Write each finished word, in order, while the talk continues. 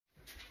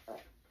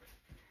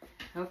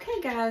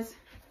Okay, guys,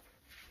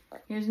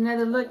 here's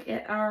another look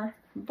at our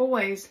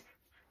boys.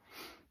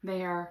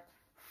 They are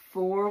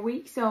 4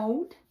 weeks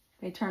old.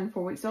 They turned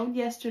 4 weeks old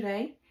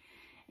yesterday,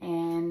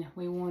 and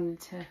we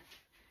wanted to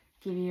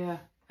give you a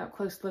up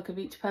close look of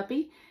each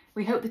puppy.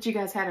 We hope that you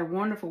guys had a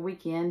wonderful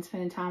weekend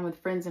spending time with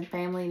friends and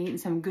family and eating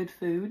some good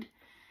food.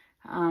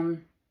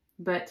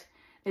 But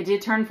they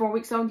did turn 4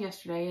 weeks old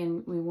yesterday,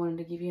 and we wanted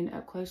to give you an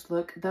up close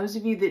look. Those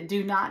of you that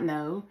do not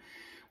know,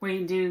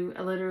 we do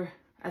a litter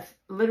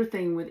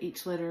thing with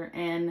each litter,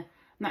 and I'm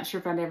not sure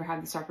if I'd ever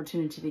have this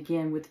opportunity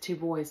again with the 2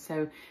 boys.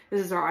 So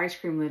this is our ice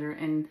cream litter,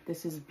 and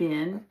this is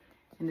Ben,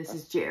 and this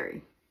is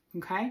Jerry.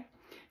 Okay,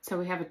 so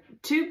we have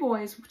 2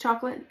 boys,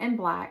 chocolate and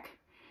black,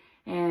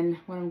 and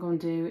what I'm going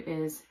to do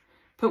is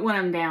put one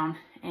of them down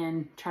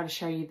and try to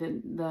show you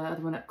the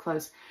other one up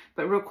close.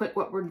 But real quick,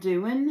 what we're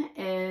doing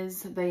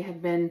is they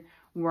have been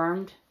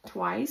wormed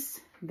twice.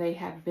 They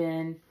have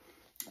been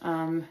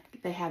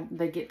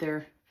they get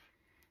their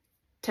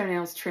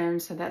toenails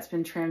trimmed, so that's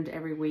been trimmed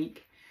every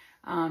week.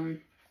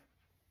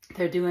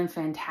 They're doing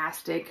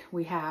fantastic.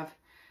 We have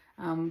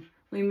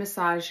we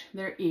massage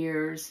their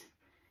ears,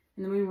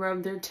 and then we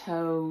rub their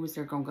toes.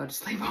 They're gonna go to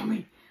sleep on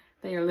me.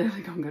 They are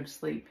literally gonna go to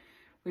sleep.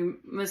 We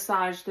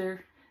massage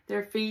their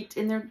feet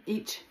and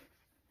each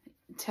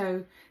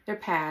toe, their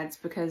pads,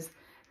 because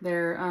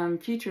their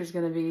future is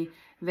going to be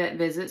vet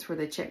visits where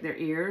they check their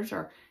ears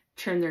or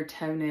trim their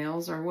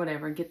toenails or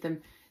whatever. We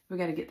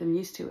got to get them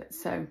used to it.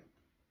 So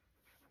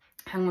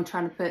I'm going to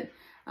try to put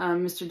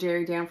Mr.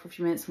 Jerry down for a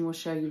few minutes, and we'll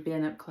show you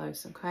Ben up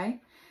close, okay?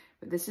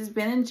 But this is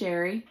Ben and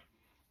Jerry,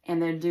 and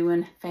they're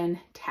doing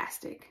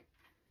fantastic.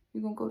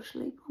 You going to go to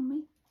sleep on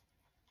me?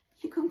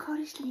 You going to go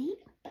to sleep?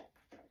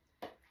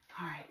 All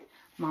right.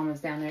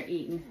 Mama's down there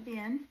eating.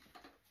 Ben,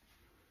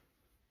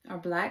 our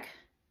black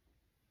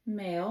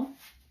male.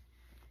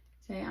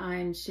 Say,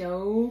 I'm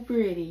so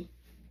pretty.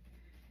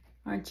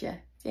 Aren't you?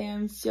 Say,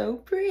 I'm so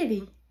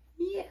pretty.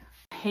 Yeah.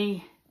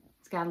 He's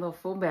got a little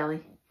full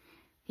belly.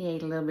 He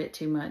ate a little bit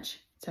too much.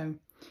 So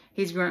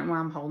he's grunting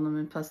while I'm holding them.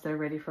 And plus they're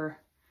ready for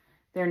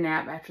their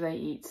nap after they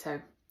eat. So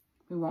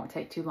we won't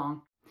take too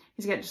long.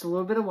 He's got just a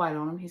little bit of white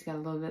on him. He's got a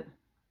little bit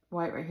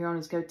white right here on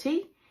his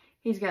goatee.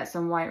 He's got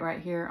some white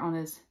right here on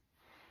his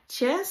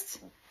chest.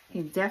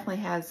 He definitely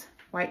has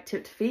white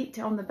tipped feet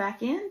on the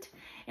back end.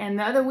 And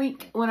the other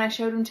week when I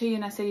showed him to you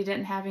and I said he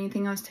didn't have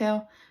anything on his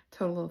tail,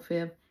 total little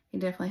fib. He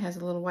definitely has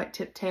a little white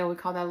tipped tail. We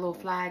call that a little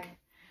flag.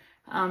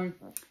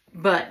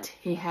 But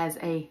he has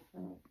a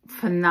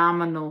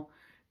phenomenal,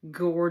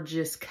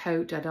 gorgeous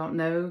coat. I don't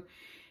know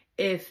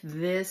if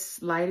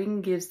this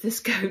lighting gives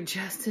this coat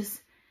justice,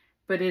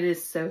 but it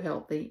is so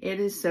healthy. It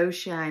is so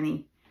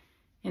shiny,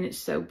 and it's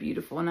so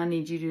beautiful. And I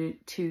need you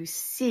to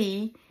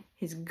see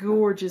his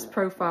gorgeous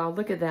profile.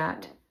 Look at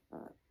that.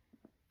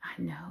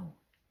 I know.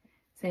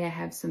 Say, I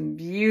have some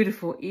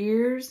beautiful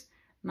ears.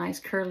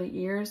 Nice curly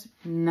ears.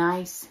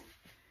 Nice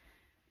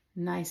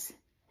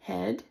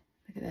head.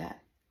 Look at that.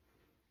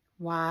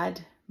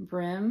 Wide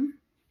brim.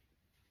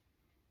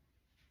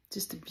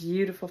 Just a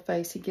beautiful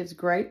face. He gives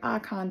great eye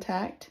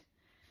contact.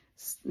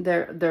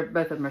 Both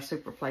of them are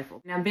super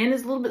playful. Now, Ben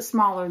is a little bit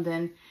smaller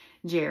than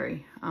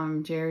Jerry.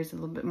 Jerry's a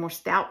little bit more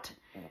stout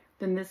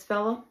than this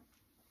fellow.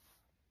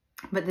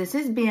 But this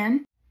is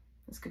Ben.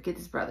 Let's go get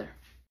his brother.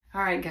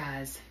 All right,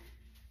 guys.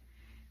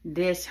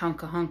 This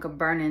hunk of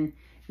burning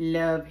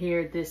love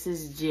here, this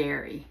is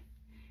Jerry.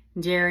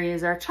 Jerry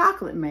is our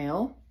chocolate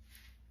male.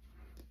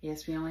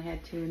 Yes, we only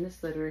had 2 in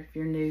this litter if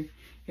you're new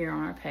here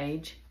on our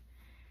page.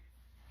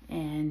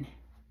 And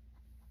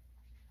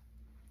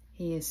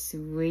he is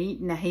sweet.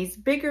 Now, he's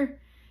bigger,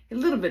 a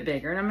little bit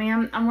bigger. I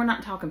mean, we're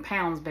not talking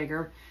pounds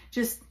bigger.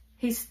 Just,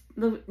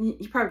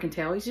 you probably can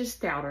tell, he's just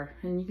stouter.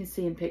 And you can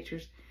see in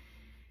pictures.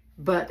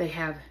 But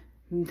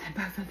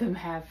both of them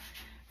have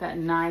that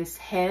nice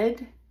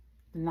head,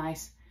 the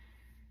nice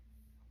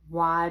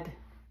wide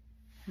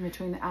in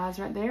between the eyes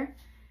right there.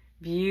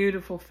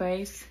 Beautiful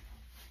face,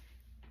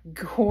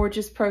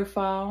 gorgeous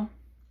profile.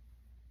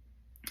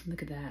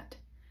 Look at that.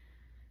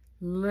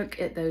 Look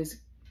at those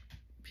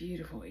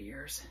beautiful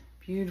ears,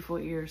 beautiful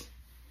ears.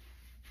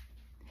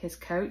 His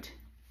coat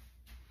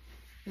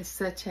is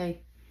such a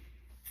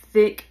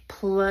thick,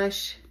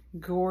 plush,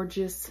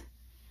 gorgeous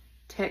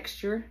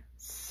texture.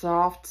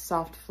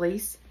 Soft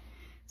fleece.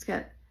 It's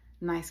got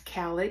nice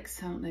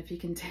cowlicks. I don't know if you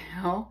can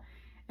tell.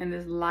 And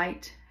this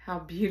light, how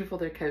beautiful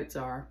their coats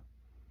are.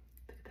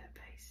 Look at that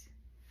face.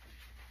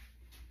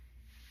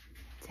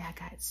 See, I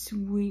got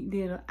sweet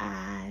little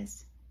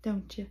eyes,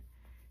 don't you?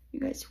 You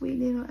got sweet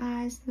little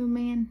eyes, little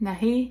man. Now,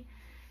 he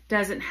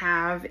doesn't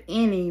have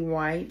any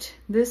white.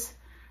 This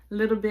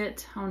little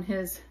bit on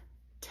his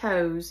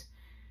toes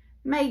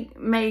may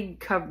be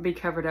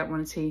covered up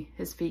once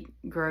his feet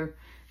grow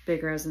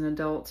bigger as an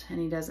adult, and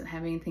he doesn't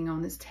have anything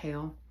on his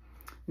tail.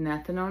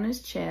 Nothing on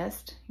his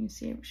chest. You can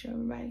see it, show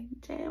everybody.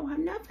 Say, I don't have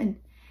nothing.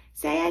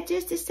 Say, I'm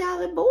just a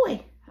solid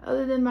boy.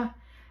 Other than my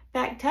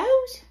back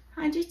toes,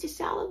 I'm just a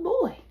solid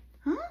boy.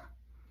 Huh?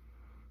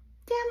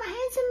 Say, I'm a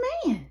handsome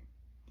man.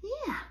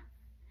 Yeah.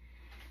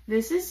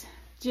 This is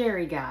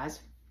Jerry, guys.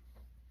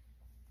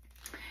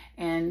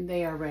 and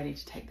they are ready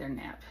to take their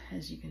nap,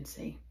 as you can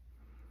see.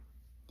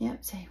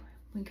 Yep, so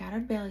we got our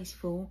bellies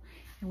full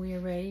and we are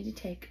ready to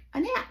take a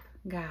nap,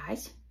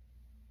 guys.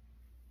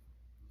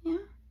 Yeah.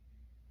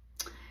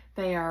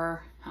 They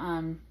are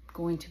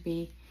going to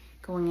be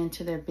going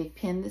into their big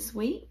pen this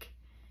week,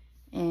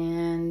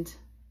 and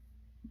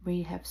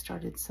we have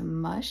started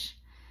some mush.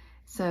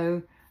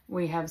 So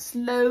we have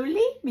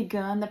slowly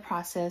begun the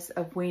process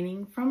of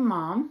weaning from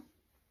mom.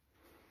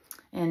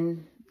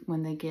 And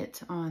when they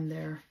get on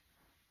their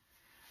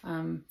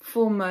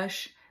full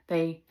mush,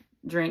 they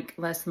drink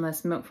less and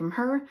less milk from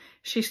her.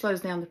 She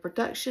slows down the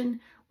production,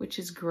 which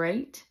is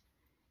great.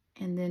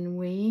 And then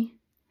we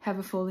have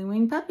a fully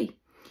weaned puppy,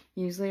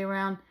 usually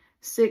around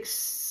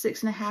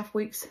 6.5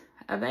 weeks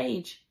of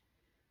age.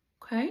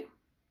 Okay.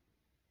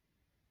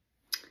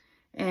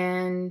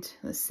 And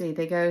let's see,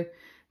 they'll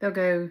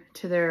go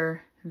to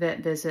their vet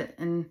visit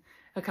in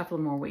a couple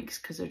of more weeks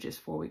because they're just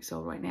 4 weeks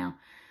old right now.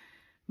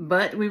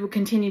 But we will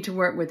continue to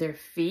work with their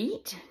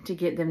feet to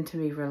get them to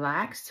be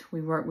relaxed.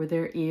 We work with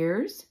their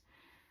ears.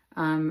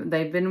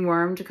 They've been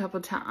wormed a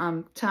couple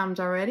times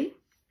already.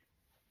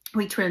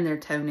 We trim their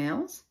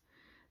toenails.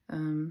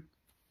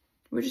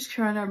 We're just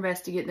trying our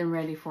best to get them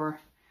ready for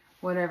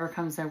whatever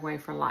comes their way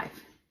for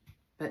life.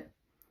 But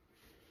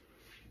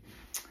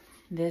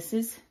this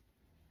is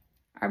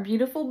our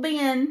beautiful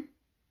Ben.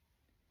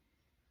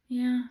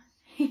 Yeah.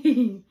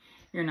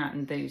 You're not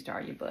enthused,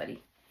 are you,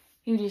 buddy?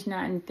 You're just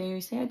not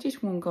enthused. I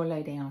just want to go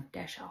lay down.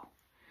 That's all.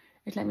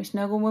 Just let me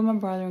snuggle with my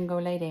brother and go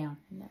lay down.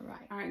 Isn't that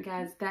right? All right,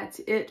 guys. That's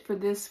it for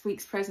this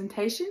week's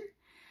presentation.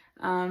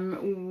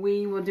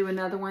 We will do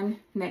another one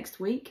next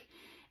week.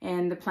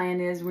 And the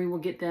plan is we will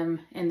get them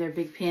in their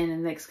big pen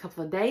in the next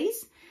couple of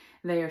days.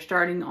 They are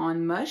starting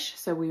on mush.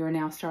 So we are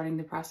now starting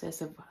the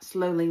process of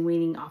slowly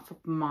weaning off of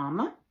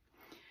mama.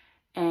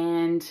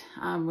 And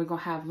we're going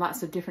to have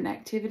lots of different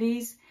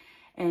activities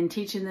and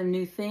teaching them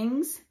new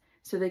things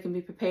so they can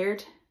be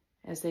prepared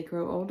as they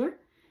grow older.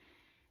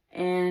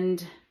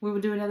 And we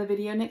will do another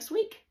video next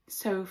week.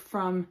 So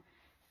from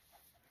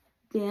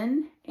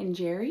Ben and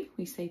Jerry,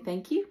 we say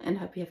thank you and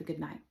hope you have a good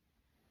night.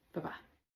 Bye-bye.